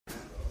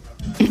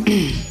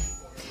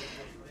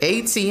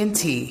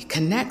AT&T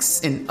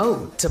connects an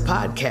ode to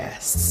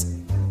podcasts.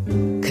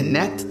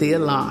 Connect the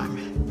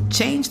alarm.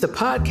 Change the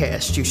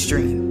podcast you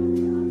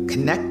stream.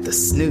 Connect the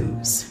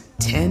snooze.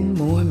 10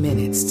 more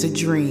minutes to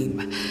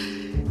dream.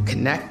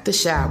 Connect the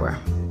shower.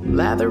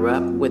 Lather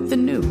up with the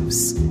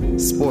news.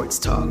 Sports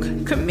talk,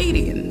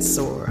 comedians,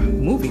 or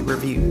movie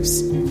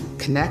reviews.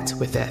 Connect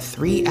with that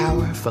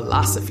 3-hour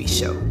philosophy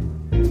show.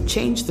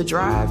 Change the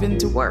drive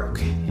into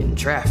work in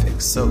traffic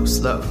so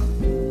slow.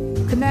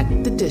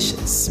 Connect the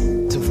dishes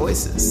to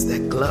voices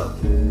that glow.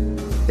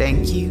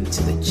 Thank you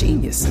to the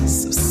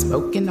geniuses of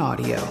spoken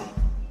audio.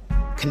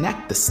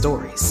 Connect the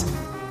stories.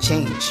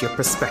 Change your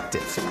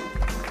perspective.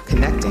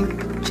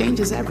 Connecting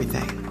changes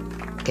everything.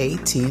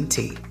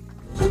 AT&T.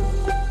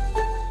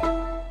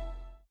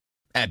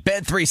 At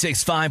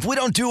Bet365, we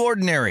don't do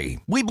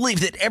ordinary. We believe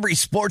that every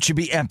sport should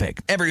be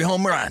epic. Every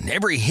home run,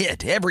 every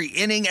hit, every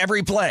inning,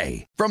 every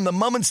play. From the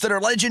moments that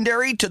are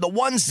legendary to the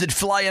ones that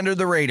fly under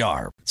the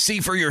radar. See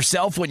for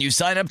yourself when you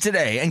sign up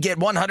today and get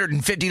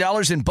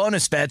 $150 in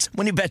bonus bets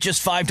when you bet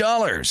just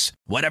 $5.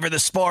 Whatever the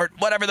sport,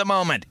 whatever the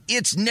moment,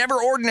 it's never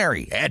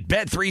ordinary at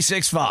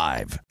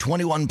Bet365.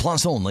 21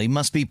 plus only.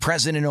 Must be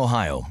present in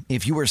Ohio.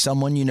 If you or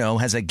someone you know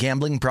has a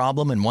gambling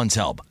problem and wants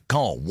help,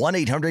 call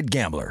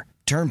 1-800-GAMBLER.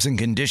 Terms and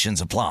conditions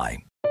apply.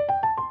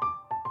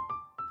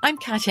 I'm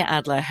Katya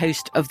Adler,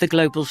 host of The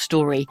Global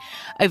Story.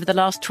 Over the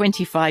last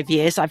 25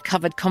 years, I've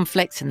covered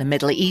conflicts in the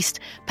Middle East,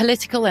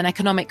 political and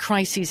economic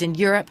crises in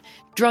Europe,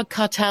 drug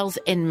cartels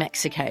in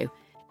Mexico.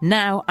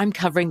 Now I'm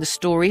covering the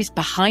stories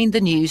behind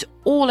the news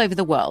all over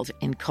the world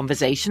in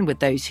conversation with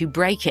those who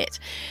break it.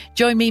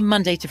 Join me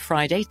Monday to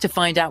Friday to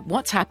find out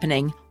what's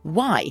happening,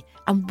 why,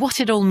 and what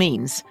it all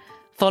means.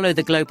 Follow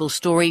The Global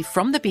Story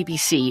from the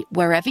BBC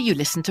wherever you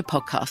listen to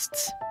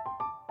podcasts.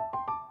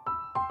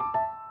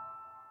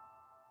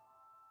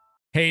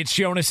 Hey, it's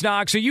Jonas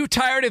Knox. Are you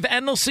tired of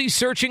endlessly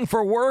searching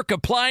for work,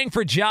 applying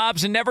for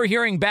jobs, and never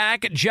hearing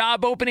back?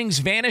 Job openings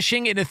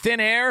vanishing into thin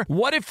air?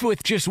 What if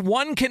with just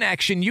one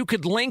connection, you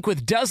could link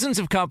with dozens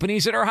of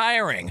companies that are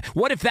hiring?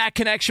 What if that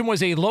connection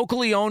was a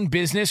locally owned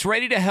business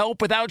ready to help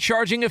without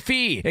charging a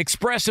fee?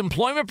 Express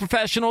Employment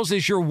Professionals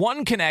is your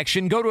one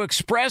connection. Go to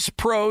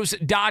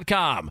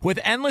expresspros.com. With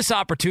endless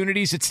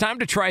opportunities, it's time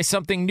to try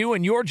something new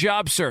in your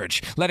job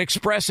search. Let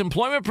Express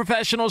Employment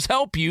Professionals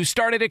help you.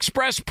 Start at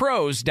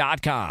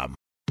expresspros.com.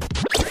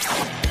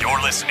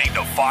 You're listening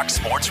to Fox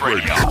Sports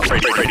Radio.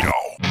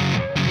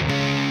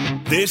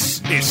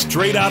 This is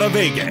Straight Outta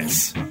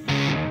Vegas.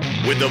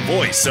 With the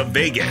voice of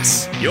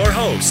Vegas, your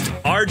host,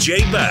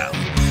 RJ Bell.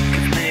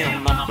 Give me a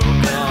number,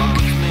 girl.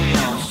 Give me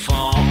a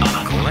phone.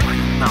 I collect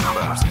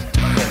numbers.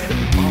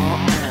 More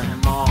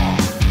and more.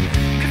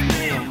 Give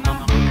me a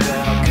number,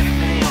 girl. Give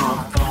me a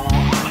phone.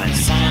 I'm a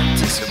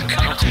scientist of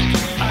counting.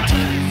 I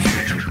tell you,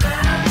 future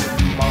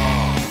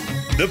more.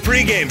 The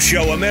pregame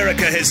show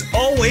America has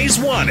always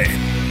wanted.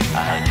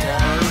 I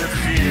tell the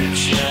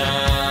future.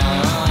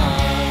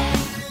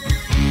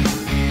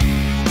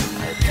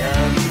 I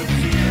tell the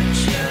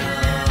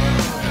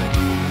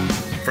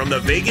future. From the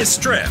Vegas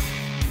Strip,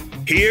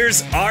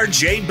 here's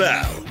RJ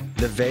Bell.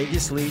 The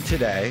Vegas lead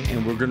today,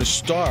 and we're going to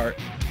start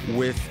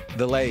with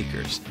the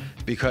Lakers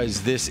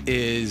because this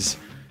is,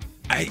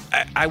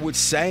 I would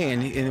say,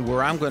 and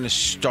where I'm going to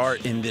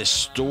start in this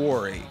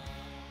story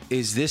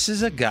is this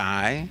is a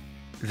guy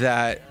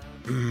that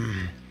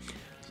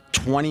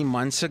 20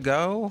 months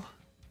ago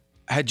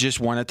had just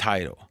won a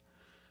title.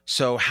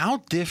 So how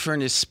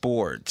different is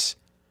sports?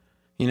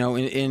 You know,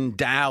 in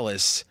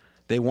Dallas,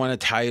 they won a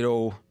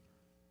title,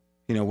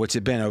 you know, what's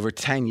it been, over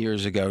 10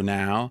 years ago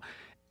now.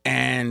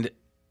 And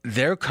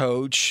their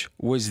coach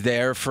was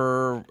there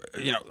for,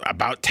 you know,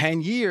 about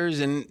 10 years.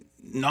 And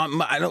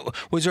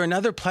was there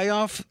another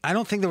playoff? I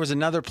don't think there was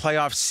another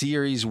playoff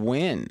series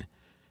win,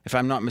 if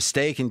I'm not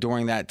mistaken,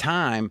 during that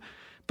time.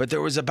 But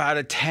there was about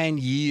a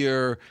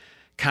 10-year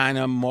kind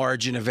of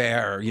margin of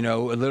error, you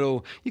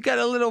know, you got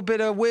a little bit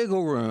of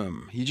wiggle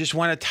room. You just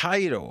won a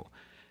title.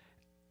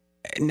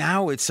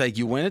 Now it's like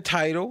you win a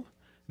title.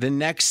 The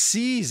next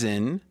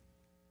season,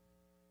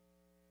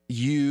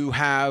 you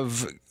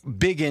have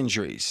big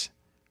injuries,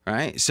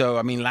 right? So,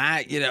 I mean,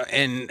 you know,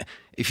 and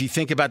if you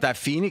think about that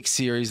Phoenix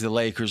series the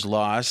Lakers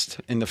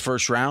lost in the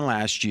first round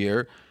last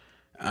year,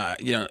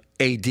 you know,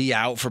 AD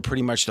out for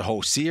pretty much the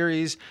whole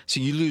series. So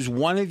you lose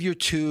one of your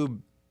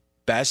two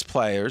best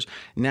players.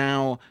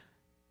 Now,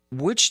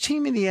 which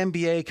team in the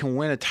NBA can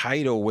win a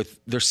title with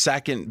their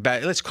second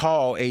best? Let's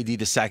call AD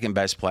the second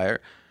best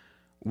player.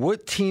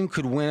 What team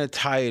could win a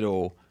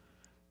title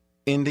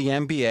in the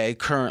NBA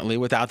currently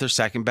without their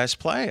second best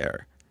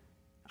player?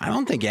 I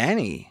don't think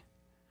any.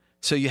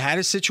 So you had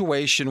a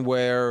situation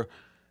where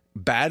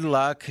bad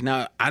luck.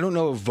 Now, I don't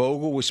know if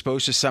Vogel was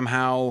supposed to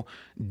somehow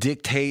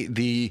dictate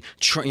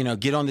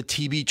get on the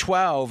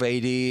TB12,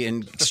 AD,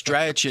 and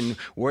stretch and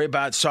worry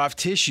about soft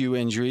tissue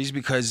injuries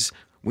because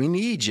we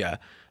need you.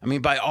 I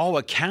mean, by all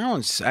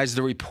accounts, as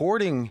the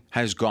reporting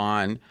has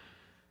gone,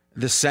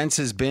 the sense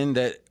has been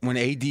that when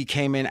AD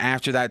came in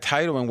after that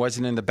title and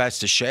wasn't in the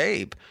best of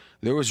shape,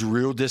 there was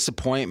real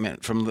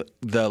disappointment from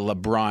the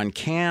LeBron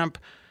camp,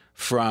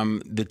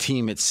 from the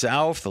team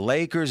itself, the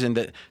Lakers, and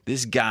that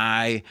this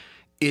guy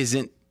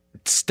isn't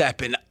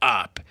stepping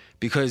up,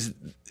 because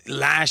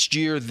last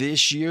year,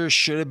 this year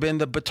should have been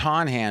the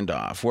baton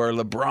handoff where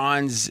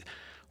LeBron's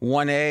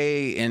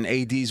 1A and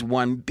AD's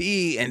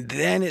 1B, and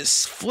then it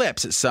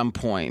flips at some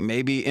point,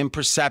 maybe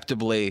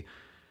imperceptibly,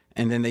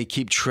 and then they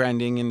keep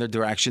trending in the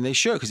direction they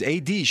should, because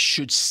AD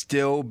should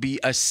still be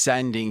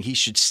ascending. He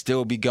should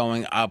still be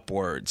going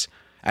upwards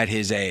at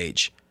his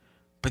age.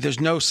 But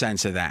there's no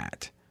sense of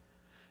that.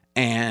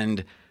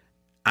 And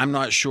I'm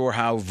not sure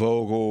how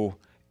Vogel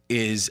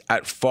is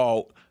at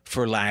fault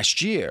for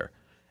last year.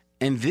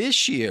 And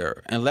this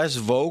year, unless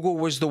Vogel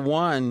was the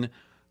one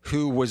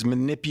who was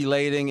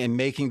manipulating and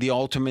making the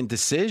ultimate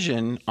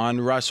decision on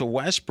Russell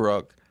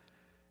Westbrook,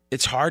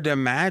 it's hard to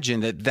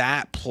imagine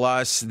that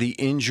plus the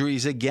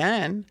injuries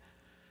again,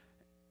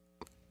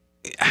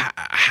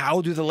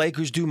 how do the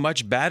Lakers do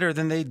much better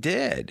than they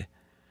did?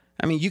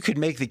 I mean, you could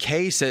make the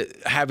case that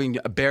having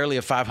barely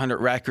a 500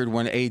 record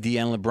when AD and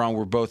LeBron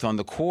were both on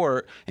the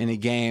court in a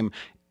game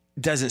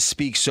doesn't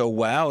speak so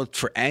well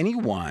for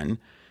anyone,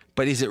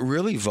 but is it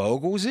really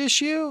Vogel's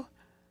issue?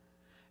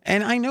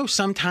 And I know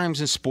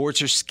sometimes in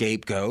sports are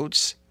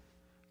scapegoats,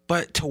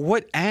 but to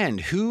what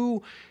end?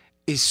 Who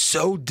is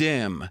so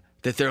dim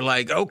that they're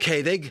like,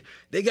 okay,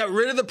 they got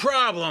rid of the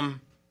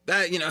problem.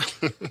 That,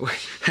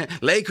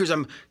 Lakers,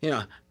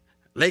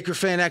 Laker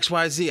fan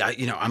XYZ.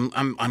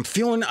 I'm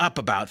feeling up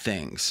about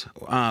things.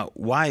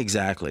 Why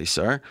exactly,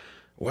 sir?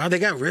 Well, they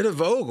got rid of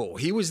Vogel.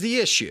 He was the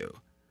issue.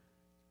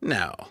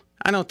 No,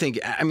 I don't think.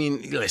 I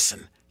mean,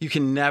 listen, you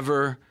can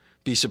never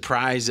be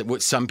surprised at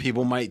what some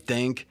people might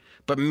think.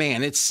 But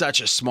man, it's such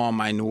a small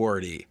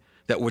minority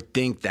that would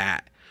think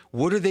that.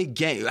 What are they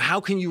getting? How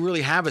can you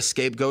really have a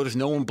scapegoat if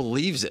no one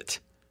believes it?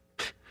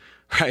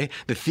 Right?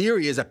 The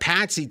theory is a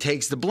patsy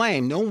takes the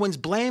blame. No one's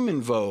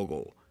blaming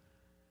Vogel.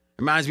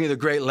 Reminds me of the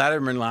great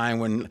Letterman line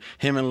when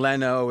him and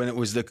Leno, and it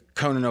was the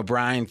Conan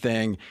O'Brien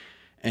thing,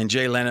 and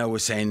Jay Leno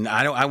was saying,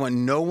 I want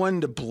no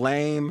one to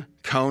blame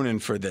Conan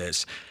for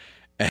this.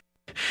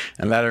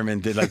 And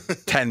Letterman did like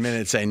 10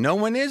 minutes saying, no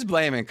one is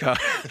blaming Conan.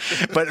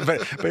 but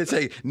it's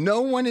like,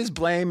 no one is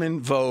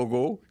blaming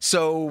Vogel,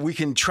 so we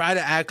can try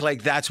to act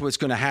like that's what's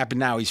going to happen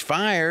now. He's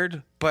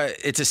fired, but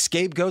it's a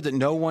scapegoat that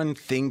no one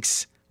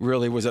thinks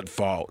really was at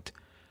fault.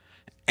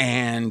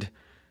 And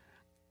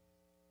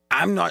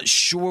I'm not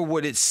sure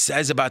what it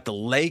says about the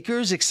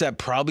Lakers, except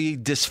probably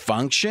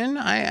dysfunction,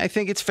 I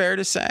think it's fair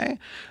to say.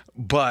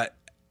 But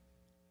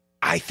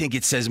I think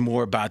it says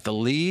more about the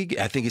league.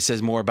 I think it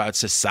says more about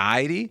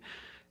society,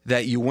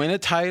 that you win a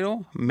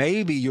title,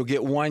 maybe you'll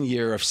get 1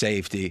 year of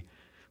safety.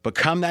 But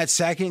come that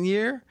second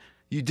year,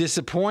 you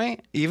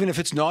disappoint, even if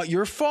it's not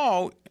your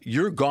fault,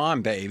 you're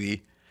gone,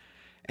 baby.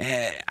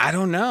 I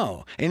don't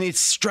know. And it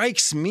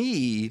strikes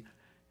me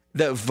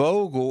that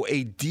Vogel,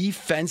 a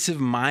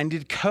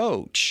defensive-minded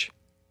coach,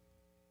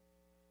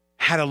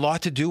 had a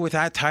lot to do with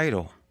that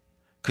title,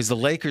 because the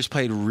Lakers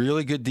played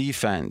really good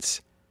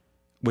defense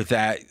with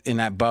that in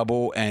that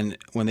bubble and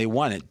when they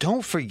won it.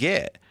 Don't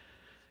forget,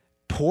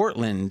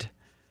 Portland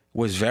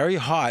was very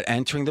hot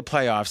entering the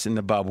playoffs in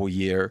the bubble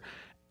year,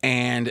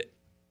 and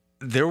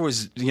there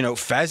was,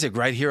 Fezzik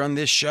right here on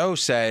this show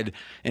said,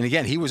 and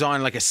again, he was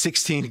on like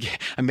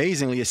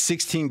amazingly a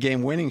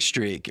 16-game winning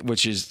streak,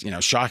 which is,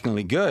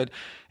 shockingly good,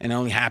 and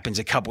only happens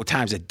a couple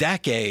times a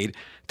decade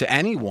to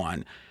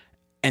anyone.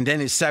 And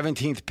then his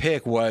 17th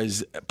pick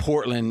was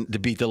Portland to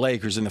beat the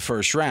Lakers in the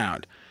first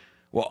round.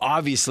 Well,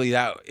 obviously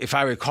that, if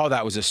I recall,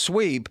 that was a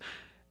sweep.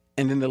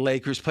 And then the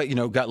Lakers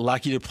got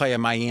lucky to play a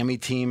Miami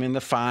team in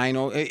the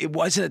final. It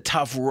wasn't a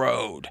tough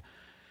road.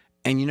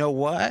 And you know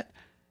what?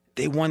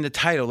 They won the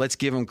title. Let's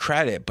give them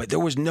credit. But there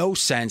was no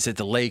sense that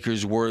the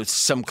Lakers were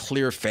some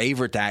clear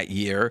favorite that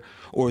year,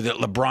 or that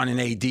LeBron and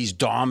AD's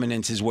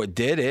dominance is what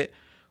did it.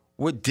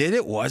 What did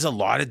it was a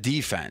lot of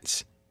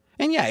defense.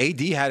 And yeah, AD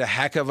had a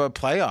heck of a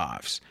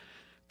playoffs.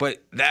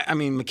 But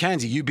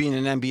Mackenzie, you being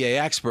an NBA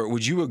expert,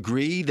 would you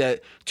agree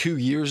that 2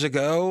 years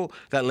ago,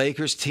 that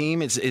Lakers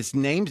team,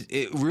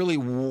 it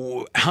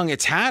really hung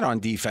its hat on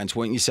defense,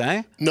 wouldn't you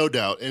say? No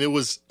doubt. And it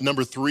was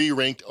number 3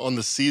 ranked on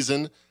the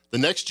season. The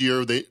next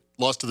year, they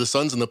lost to the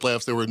Suns in the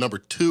playoffs. They were number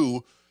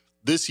 2.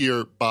 This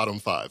year, bottom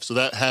 5. So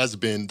that has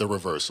been the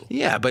reversal.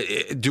 Yeah, but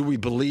do we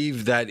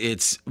believe that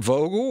it's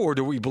Vogel, or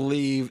do we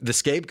believe the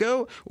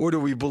scapegoat, or do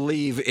we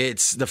believe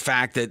it's the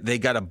fact that they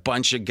got a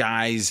bunch of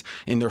guys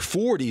in their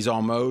 40s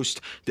almost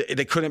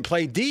that couldn't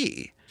play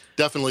D?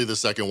 Definitely the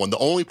second one. The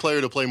only player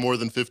to play more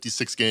than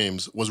 56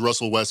 games was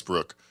Russell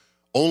Westbrook.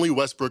 Only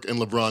Westbrook and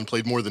LeBron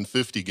played more than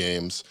 50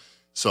 games.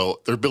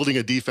 So they're building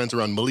a defense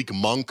around Malik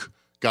Monk,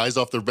 guys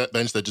off their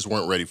bench that just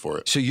weren't ready for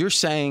it. So you're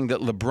saying that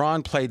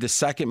LeBron played the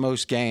second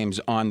most games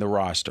on the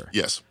roster?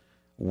 Yes.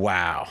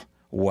 Wow.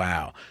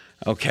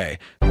 Okay.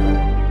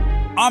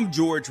 I'm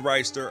George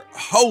Reister,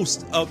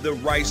 host of the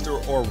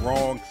Reister or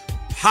Wrong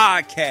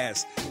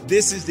podcast.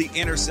 This is the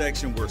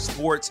intersection where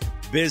sports,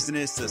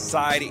 business,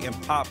 society,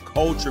 and pop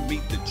culture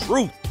meet the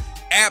truth.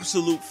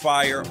 absolute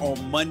fire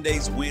on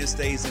Mondays,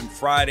 Wednesdays, and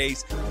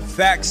Fridays.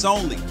 Facts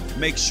only.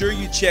 Make sure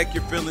you check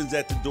your feelings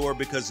at the door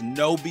because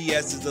no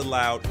BS is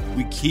allowed.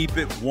 We keep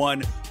it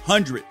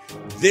 100.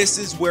 This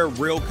is where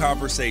real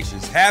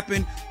conversations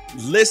happen.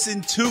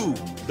 Listen to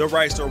the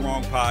Right or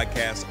Wrong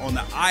podcast on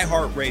the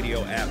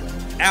iHeartRadio app,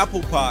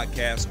 Apple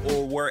Podcasts,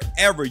 or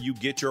wherever you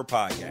get your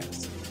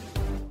podcasts.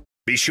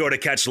 Be sure to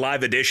catch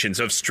live editions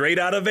of Straight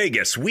Outta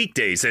Vegas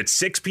weekdays at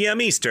 6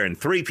 p.m. Eastern,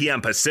 3 p.m.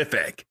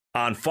 Pacific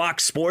on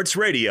Fox Sports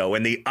Radio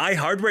and the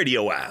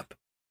iHeartRadio app.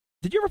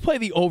 Did you ever play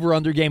the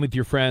over-under game with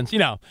your friends? You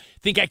know,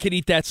 think I could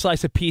eat that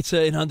slice of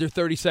pizza in under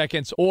 30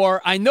 seconds?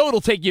 Or I know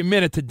it'll take you a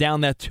minute to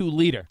down that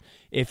 2-liter.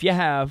 If you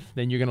have,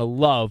 then you're going to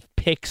love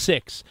Pick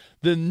Six,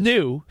 the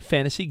new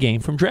fantasy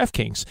game from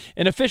DraftKings,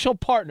 an official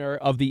partner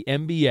of the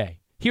NBA.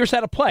 Here's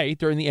how to play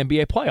during the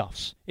NBA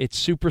playoffs. It's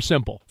super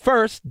simple.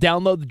 First,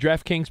 download the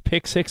DraftKings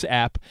Pick Six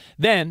app.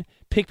 Then,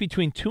 pick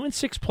between 2 and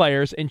 6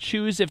 players and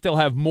choose if they'll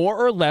have more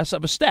or less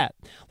of a stat,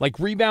 like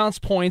rebounds,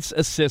 points,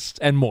 assists,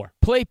 and more.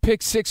 Play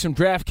Pick Six from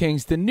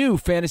DraftKings, the new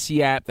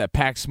fantasy app that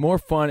packs more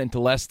fun into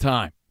less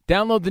time.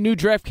 Download the new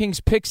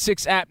DraftKings Pick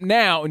Six app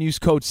now and use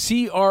code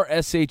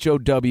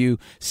CRSHOW,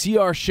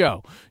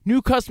 CRSHOW. New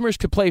customers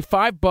could play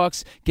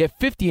 $5, get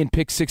 50 in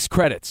Pick Six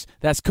credits.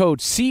 That's code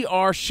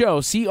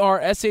CRSHOW,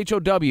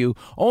 CRSHOW,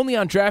 only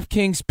on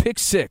DraftKings Pick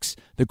Six.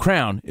 The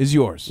crown is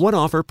yours. One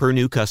offer per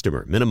new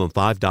customer. Minimum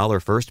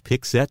 $5 first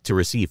pick set to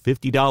receive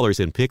 $50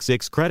 in Pick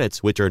Six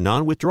credits, which are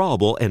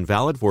non-withdrawable and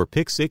valid for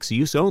Pick Six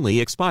use only.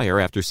 Expire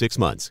after 6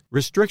 months.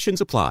 Restrictions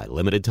apply.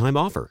 Limited time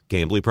offer.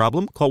 Gambling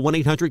problem? Call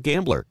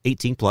 1-800-GAMBLER.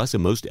 18 plus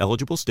in most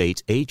eligible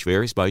states. Age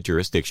varies by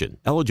jurisdiction.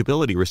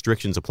 Eligibility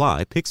restrictions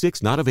apply. Pick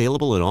Six not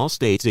available in all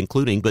states,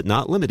 including but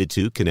not limited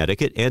to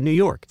Connecticut and New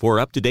York. For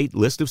up-to-date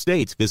list of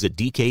states, visit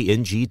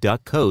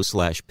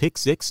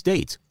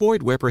dkng.co/pick6states.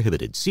 Void where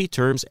prohibited. See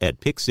terms at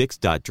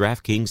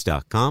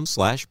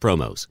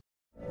pick6.draftkings.com/promos.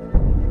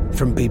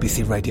 From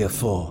BBC Radio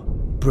 4,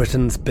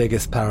 Britain's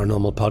biggest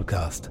paranormal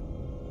podcast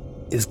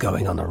is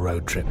going on a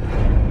road trip.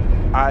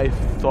 I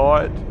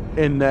thought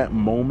in that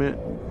moment,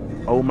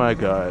 oh my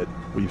God,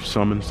 we've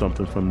summoned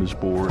something from this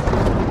board.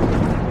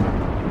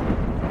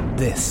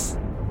 This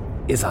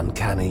is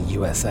Uncanny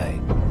USA.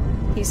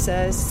 He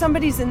says,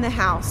 somebody's in the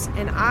house,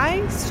 and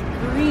I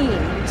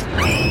screamed.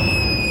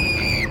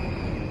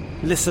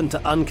 Listen to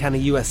Uncanny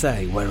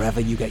USA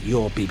wherever you get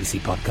your BBC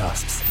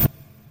podcasts,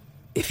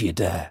 if you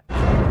dare.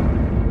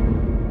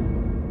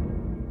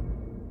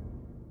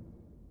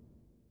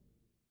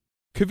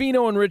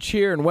 Covino and Rich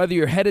here, and whether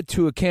you're headed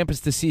to a campus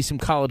to see some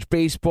college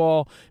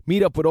baseball,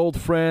 meet up with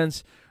old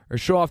friends, or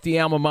show off the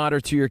alma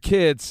mater to your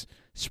kids,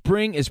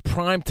 spring is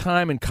prime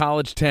time in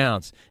college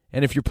towns.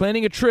 And if you're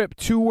planning a trip,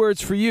 2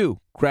 words for you: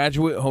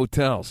 Graduate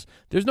Hotels.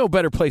 There's no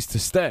better place to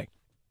stay.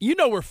 You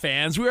know we're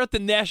fans. We were at the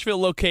Nashville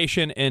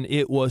location, and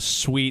it was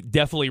sweet.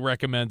 Definitely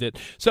recommend it.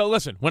 So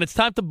listen, when it's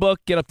time to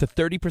book, get up to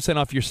 30%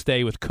 off your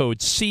stay with code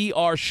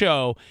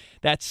CRSHOW.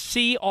 That's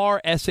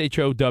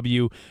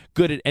CRSHOW.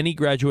 Good at any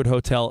Graduate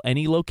Hotel,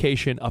 any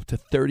location, up to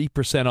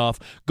 30% off.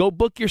 Go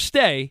book your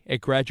stay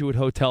at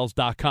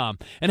graduatehotels.com.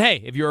 And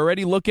hey, if you're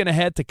already looking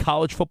ahead to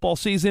college football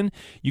season,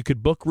 you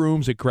could book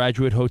rooms at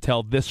Graduate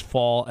Hotel this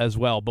fall as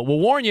well. But we'll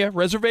warn you,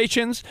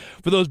 reservations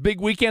for those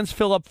big weekends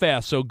fill up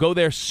fast, so go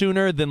there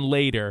sooner than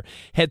later.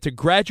 Head to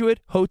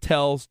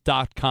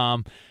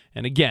graduatehotels.com.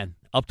 And again,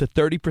 up to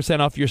 30%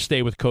 off your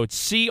stay with code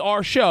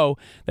CRSHOW.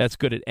 That's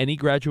good at any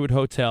Graduate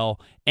Hotel,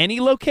 any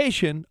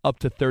location, up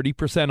to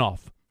 30%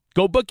 off.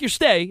 Go book your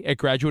stay at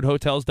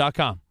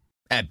graduatehotels.com.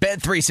 At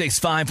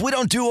Bet365, we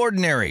don't do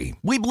ordinary.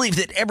 We believe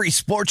that every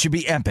sport should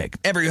be epic.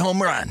 Every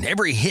home run,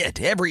 every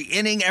hit, every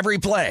inning, every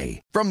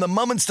play. From the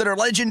moments that are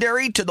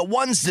legendary to the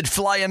ones that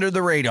fly under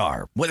the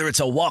radar. Whether it's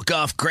a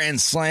walk-off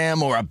grand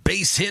slam or a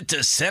base hit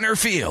to center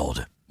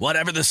field.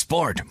 Whatever the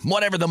sport,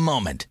 whatever the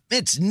moment,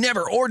 it's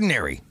never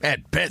ordinary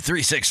at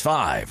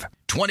Bet365.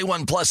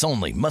 21 plus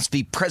only. Must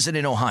be present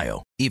in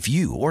Ohio. If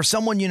you or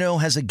someone you know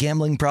has a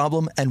gambling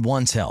problem and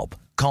wants help,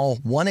 call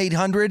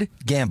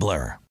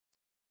 1-800-GAMBLER.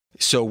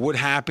 So what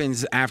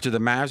happens after the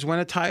Mavs win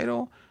a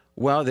title?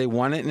 Well, they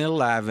won it in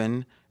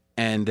 11,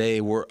 and they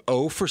were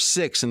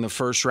 0-6 in the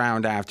first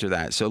round after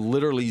that. So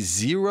literally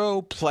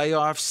 0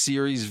 playoff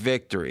series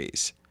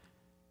victories.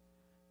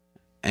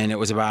 And it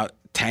was about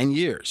 10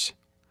 years.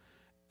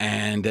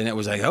 And then it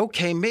was like,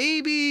 okay,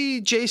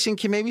 maybe Jason,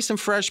 maybe some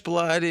fresh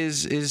blood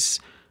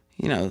is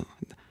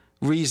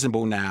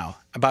reasonable now.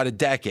 About a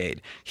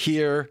decade.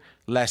 Here,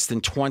 less than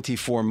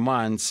 24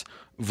 months,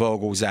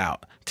 Vogel's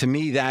out. To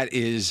me, that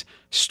is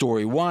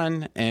story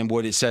one, and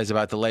what it says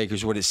about the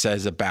Lakers, what it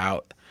says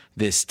about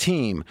this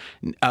team,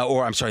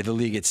 the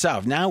league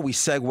itself. Now we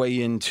segue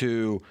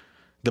into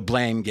the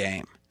blame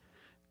game.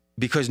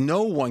 Because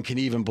no one can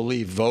even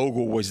believe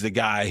Vogel was the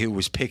guy who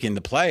was picking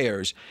the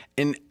players.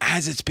 And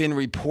as it's been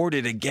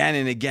reported again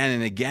and again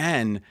and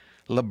again,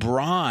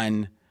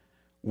 LeBron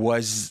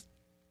was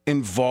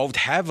involved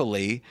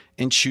heavily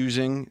in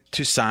choosing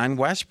to sign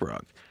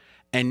Westbrook.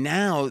 And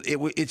now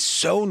it's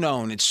so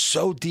known, it's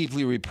so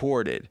deeply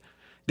reported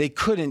they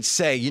couldn't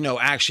say,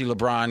 actually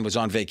LeBron was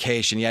on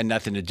vacation. He had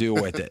nothing to do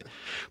with it.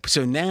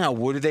 So now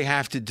what do they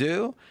have to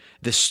do?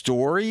 The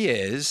story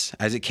is,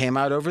 as it came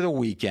out over the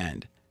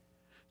weekend,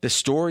 the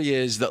story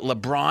is that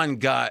LeBron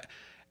got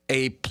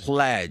a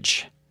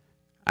pledge.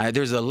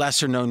 There's a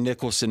lesser-known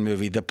Nicholson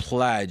movie, The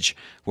Pledge,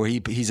 where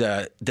he's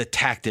a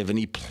detective and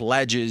he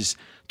pledges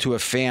to a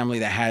family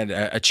that had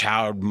a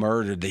child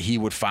murdered that he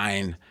would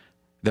find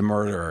the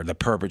murderer, the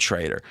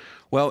perpetrator.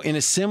 Well, in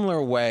a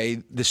similar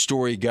way, the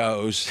story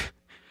goes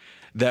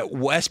that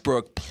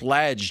Westbrook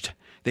pledged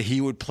that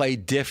he would play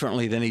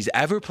differently than he's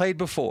ever played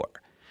before.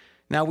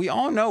 Now, we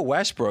all know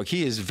Westbrook.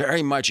 He is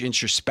very much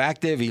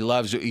introspective. He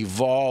loves to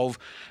evolve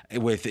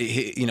with,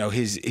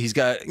 he's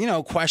got,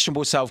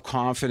 questionable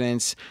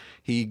self-confidence.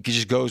 He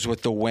just goes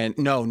with the wind.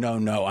 No.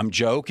 I'm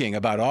joking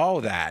about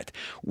all that.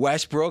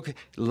 Westbrook,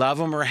 love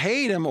him or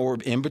hate him or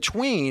in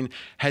between,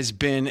 has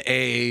been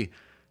a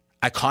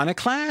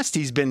iconoclast.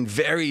 He's been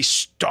very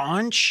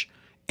staunch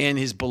in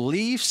his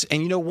beliefs.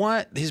 And you know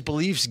what? His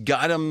beliefs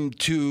got him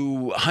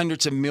to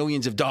hundreds of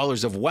millions of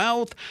dollars of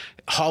wealth,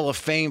 Hall of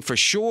Fame for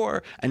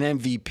sure, an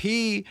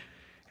MVP.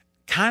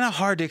 Kind of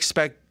hard to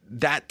expect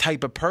that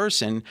type of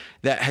person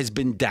that has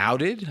been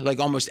doubted. Like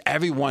almost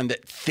everyone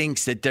that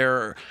thinks that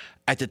they're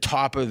at the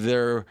top of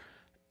their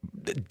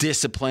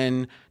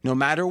discipline, no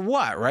matter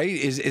what, right?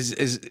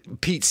 Is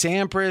Pete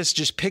Sampras.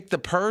 Just pick the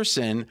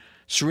person.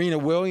 Serena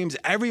Williams,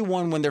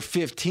 everyone when they're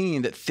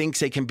 15 that thinks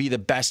they can be the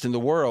best in the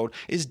world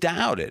is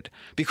doubted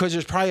because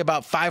there's probably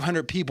about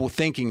 500 people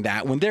thinking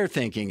that when they're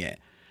thinking it.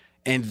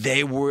 And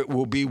they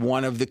will be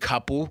one of the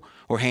couple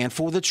or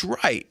handful that's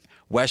right.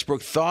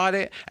 Westbrook thought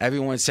it.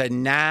 Everyone said,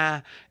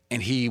 nah,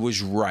 and he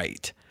was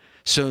right.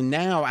 So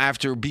now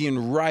after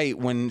being right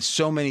when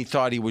so many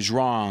thought he was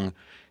wrong,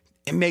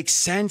 it makes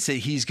sense that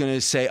he's going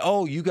to say,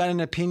 oh, you got an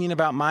opinion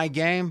about my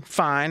game?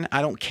 Fine,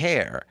 I don't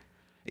care.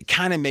 It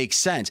kind of makes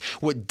sense.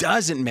 What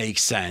doesn't make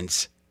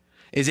sense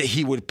is that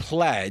he would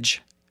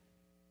pledge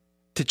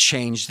to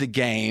change the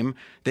game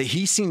that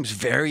he seems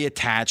very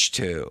attached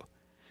to.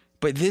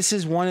 But this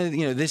is one of,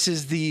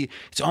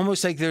 it's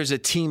almost like there's a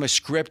team of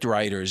script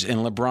writers in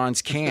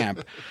LeBron's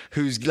camp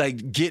who's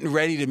like getting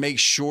ready to make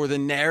sure the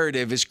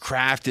narrative is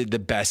crafted the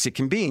best it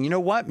can be. And you know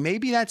what?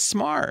 Maybe that's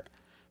smart.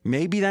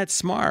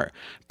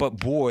 But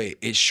boy,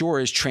 it sure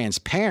is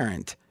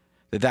transparent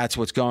that's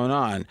what's going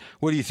on.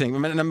 What do you think?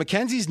 Now,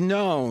 Mackenzie's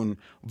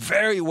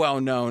very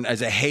well known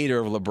as a hater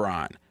of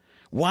LeBron.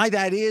 Why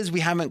that is, we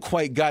haven't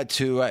quite got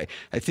to. I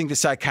think the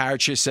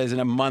psychiatrist says in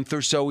a month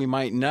or so we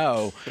might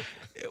know.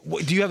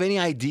 Do you have any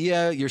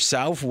idea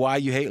yourself why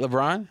you hate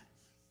LeBron?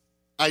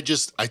 I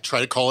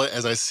try to call it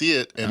as I see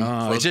it.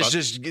 And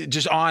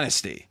just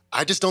honesty.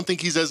 I just don't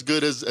think he's as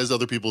good as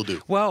other people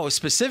do. Well,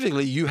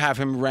 specifically, you have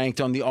him ranked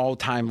on the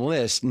all-time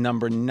list,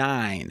 number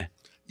 9.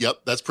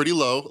 Yep, that's pretty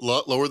low,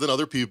 lower than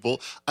other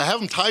people. I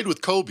have him tied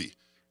with Kobe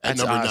at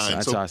number 9.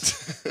 That's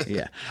awesome.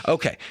 Yeah.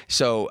 Okay,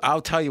 so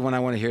I'll tell you when I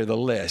want to hear the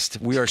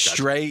list. We are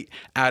straight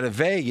out of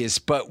Vegas,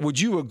 but would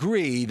you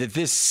agree that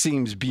this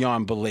seems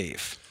beyond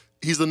belief?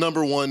 He's the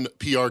number 1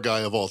 PR guy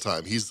of all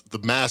time. He's the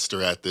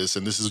master at this,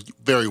 and this is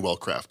very well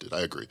crafted.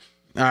 I agree.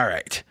 All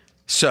right.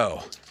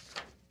 So,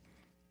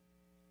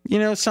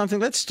 something,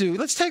 let's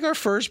take our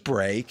first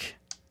break.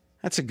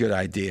 That's a good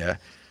idea.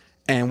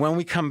 And when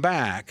we come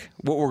back,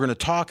 what we're going to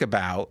talk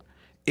about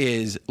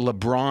is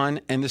LeBron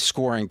and the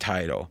scoring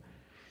title.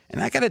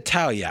 And I got to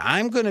tell you,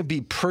 I'm going to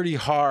be pretty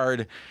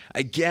hard.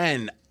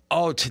 Again,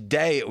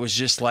 today it was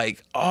just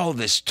like,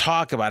 this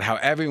talk about how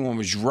everyone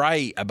was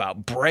right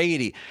about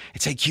Brady.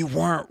 It's like, you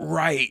weren't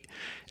right.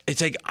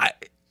 It's like,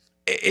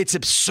 it's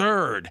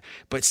absurd.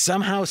 But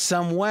somehow,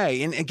 some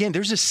way, and again,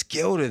 there's a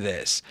skill to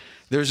this.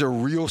 There's a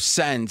real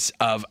sense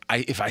of,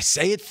 if I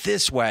say it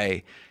this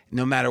way,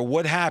 no matter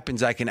what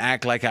happens, I can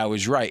act like I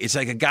was right. It's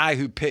like a guy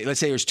who picked, let's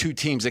say there's 2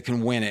 teams that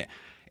can win it.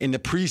 In the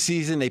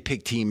preseason, they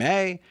pick Team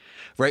A.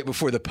 Right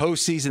before the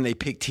postseason, they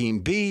pick Team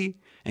B.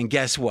 And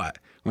guess what?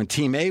 When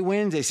Team A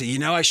wins, they say,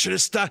 I should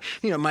have stuck.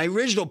 My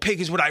original pick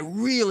is what I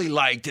really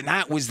liked, and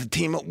that was the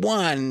team that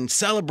won.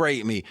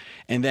 Celebrate me.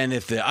 And then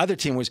if the other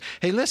team was,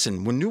 hey,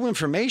 listen, when new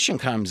information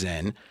comes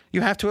in,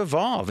 you have to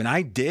evolve. And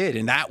I did,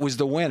 and that was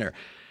the winner.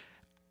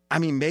 I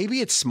mean, maybe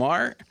it's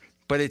smart,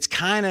 but it's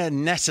kind of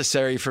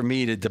necessary for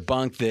me to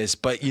debunk this.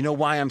 But you know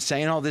why I'm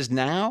saying all this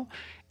now?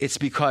 It's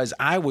because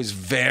I was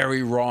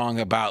very wrong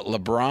about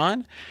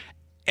LeBron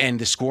and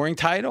the scoring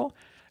title.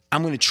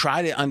 I'm going to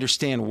try to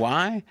understand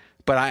why,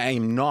 but I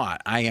am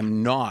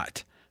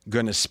not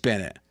going to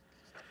spin it.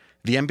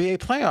 The NBA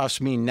playoffs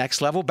mean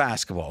next-level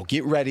basketball.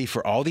 Get ready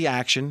for all the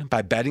action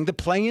by betting the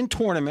play-in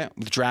tournament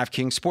with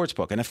DraftKings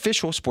Sportsbook, an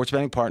official sports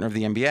betting partner of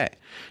the NBA.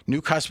 New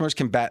customers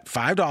can bet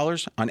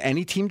 $5 on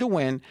any team to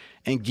win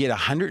and get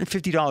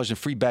 $150 in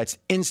free bets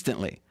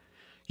instantly.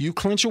 You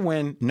clinch a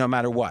win no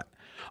matter what.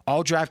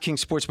 All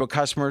DraftKings Sportsbook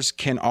customers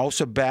can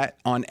also bet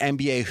on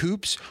NBA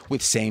hoops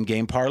with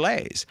same-game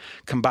parlays.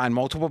 Combine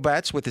multiple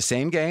bets with the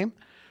same game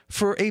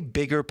for a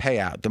bigger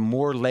payout. The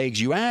more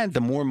legs you add,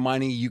 the more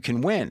money you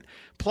can win.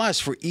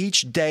 Plus, for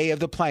each day of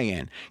the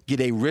play-in,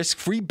 get a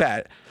risk-free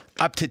bet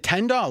up to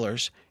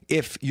 $10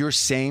 if your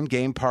same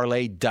game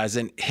parlay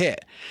doesn't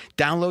hit.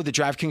 Download the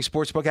DraftKings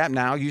Sportsbook app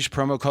now. Use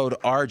promo code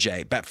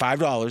RJ. Bet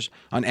 $5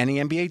 on any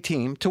NBA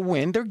team to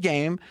win their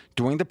game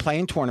during the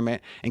play-in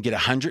tournament and get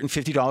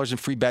 $150 in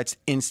free bets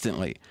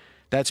instantly.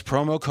 That's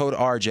promo code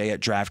RJ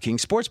at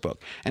DraftKings Sportsbook,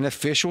 an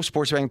official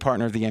sports betting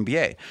partner of the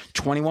NBA.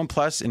 21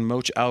 plus in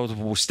most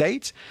eligible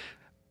states,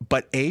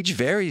 but age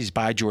varies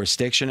by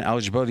jurisdiction.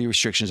 Eligibility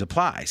restrictions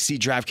apply. See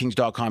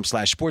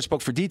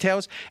DraftKings.com/sportsbook for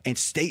details and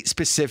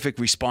state-specific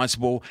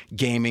responsible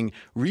gaming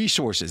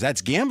resources.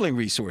 That's gambling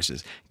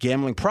resources.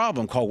 Gambling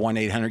problem, call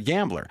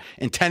 1-800-GAMBLER.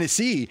 In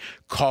Tennessee,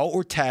 call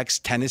or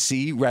text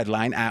Tennessee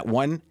Redline at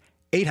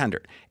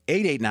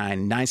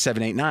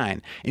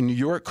 1-800-889-9789. In New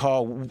York,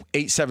 call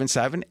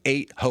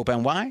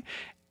 877-8-HOPE-NY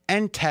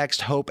and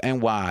text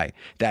HOPE-NY.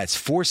 That's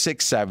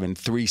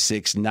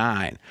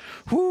 467-369.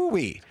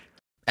 Whoo-wee.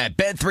 At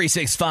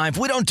Bet365,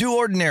 we don't do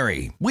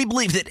ordinary. We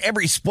believe that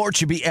every sport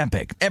should be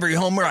epic. Every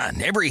home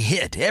run, every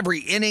hit,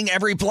 every inning,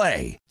 every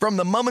play. From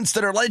the moments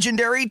that are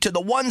legendary to the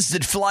ones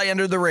that fly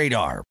under the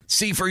radar.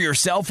 See for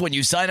yourself when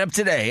you sign up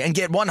today and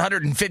get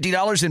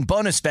 $150 in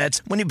bonus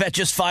bets when you bet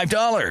just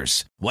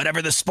 $5.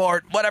 Whatever the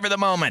sport, whatever the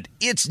moment,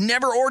 it's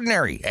never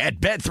ordinary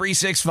at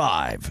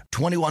Bet365.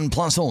 21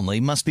 plus only.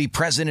 Must be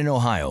present in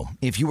Ohio.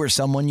 If you or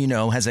someone you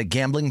know has a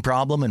gambling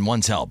problem and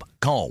wants help,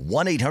 call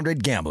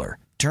 1-800-GAMBLER.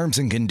 Terms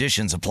and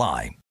conditions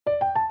apply.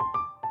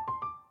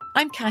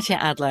 I'm Katya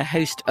Adler,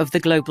 host of The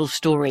Global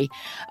Story.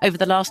 Over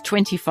the last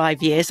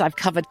 25 years, I've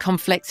covered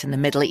conflicts in the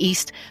Middle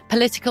East,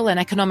 political and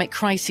economic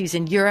crises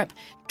in Europe,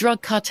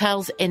 drug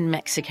cartels in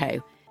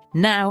Mexico.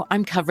 Now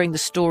I'm covering the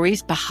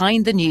stories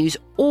behind the news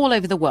all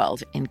over the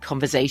world in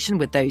conversation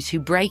with those who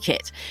break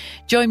it.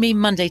 Join me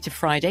Monday to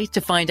Friday to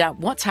find out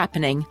what's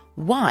happening,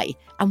 why,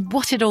 and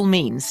what it all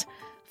means.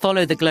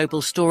 Follow The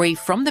Global Story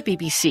from the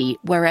BBC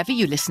wherever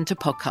you listen to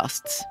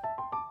podcasts.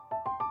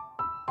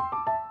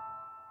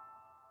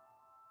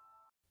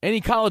 Any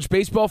college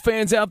baseball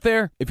fans out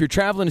there? If you're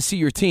traveling to see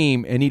your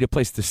team and need a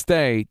place to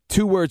stay,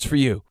 2 words for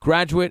you: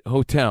 Graduate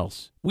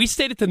Hotels. We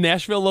stayed at the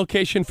Nashville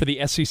location for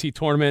the SEC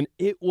tournament.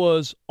 It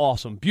was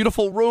awesome.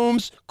 Beautiful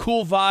rooms,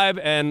 cool vibe,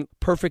 and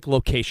perfect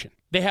location.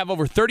 They have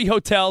over 30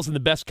 hotels in the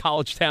best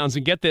college towns,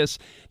 and get this,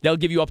 they'll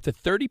give you up to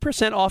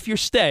 30% off your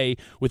stay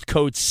with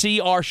code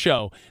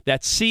CRSHOW.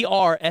 That's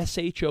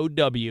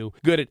CRSHOW.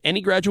 Good at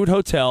any Graduate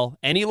Hotel,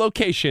 any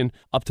location,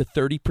 up to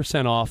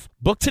 30% off.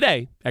 Book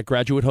today at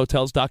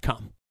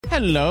graduatehotels.com.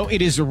 Hello,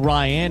 it is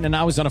Ryan, and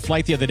I was on a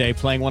flight the other day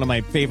playing one of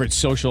my favorite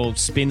social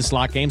spin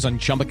slot games on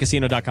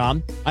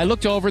ChumbaCasino.com. I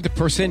looked over at the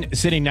person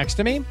sitting next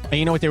to me, and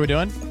you know what they were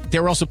doing? They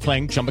were also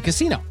playing Chumba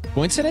Casino.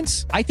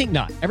 Coincidence? I think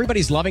not.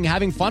 Everybody's loving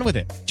having fun with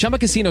it. Chumba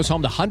Casino is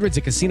home to hundreds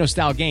of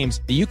casino-style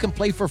games that you can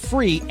play for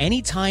free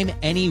anytime,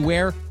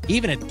 anywhere,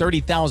 even at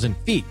 30,000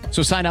 feet.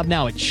 So sign up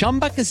now at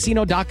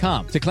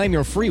ChumbaCasino.com to claim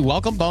your free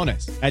welcome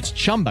bonus. That's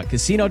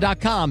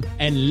ChumbaCasino.com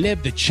and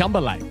live the Chumba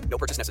life. No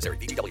purchase necessary.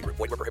 VGW. Void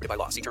where prohibited by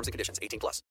law. See terms and conditions. 18 plus.